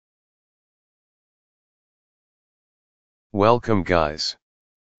Welcome guys.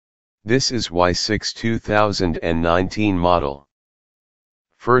 This is Y6 2019 model.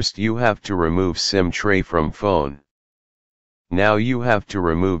 First you have to remove SIM tray from phone. Now you have to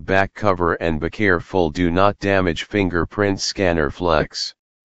remove back cover and be careful do not damage fingerprint scanner flex.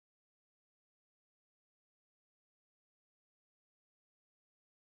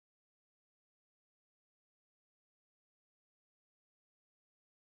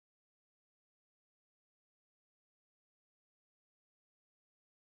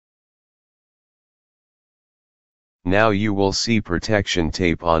 Now you will see protection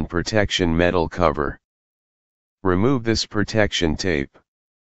tape on protection metal cover. Remove this protection tape.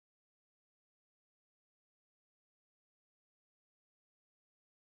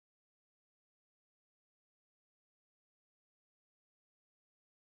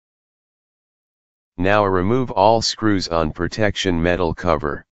 Now remove all screws on protection metal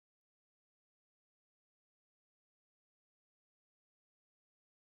cover.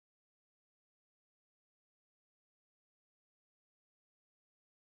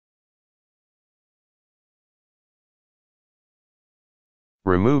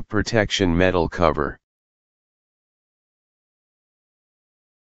 Remove protection metal cover.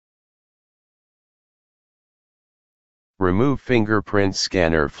 Remove fingerprint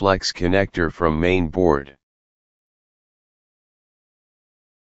scanner flex connector from main board.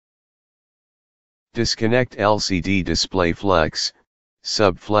 Disconnect LCD display flex,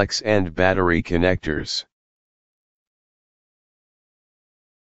 sub flex and battery connectors.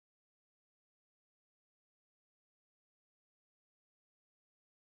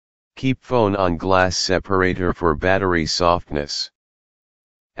 Keep phone on glass separator for battery softness.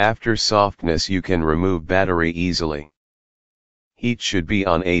 After softness you can remove battery easily. Heat should be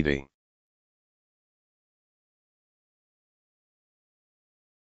on 80.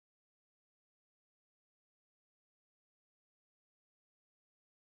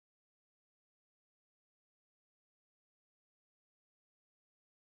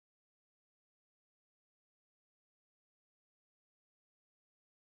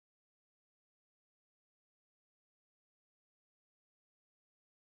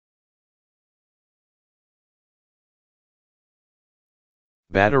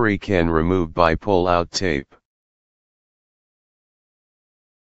 Battery can remove by pull-out tape.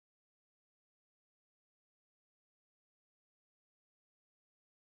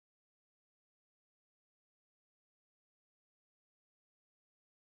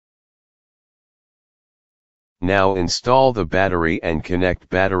 Now install the battery and connect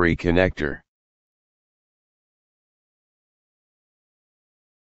battery connector.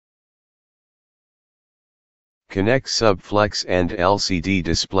 Connect sub flex and LCD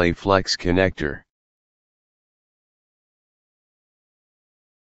display flex connector.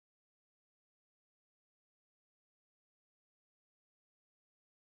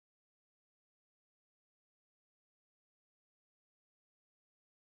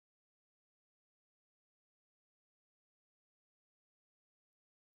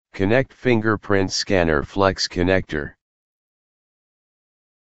 Connect fingerprint scanner flex connector.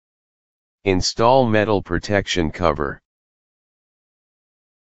 Install metal protection cover.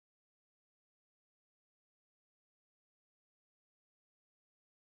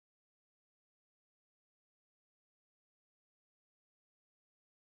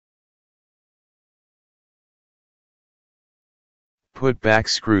 Put back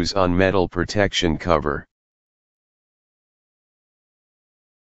screws on metal protection cover.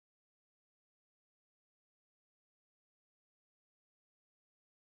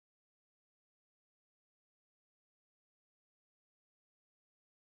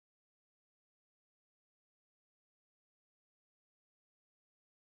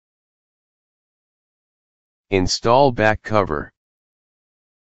 Install back cover.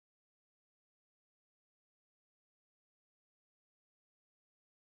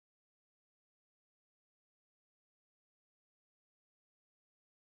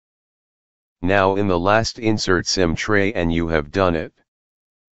 Now in the last insert SIM tray and you have done it.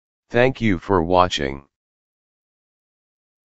 Thank you for watching.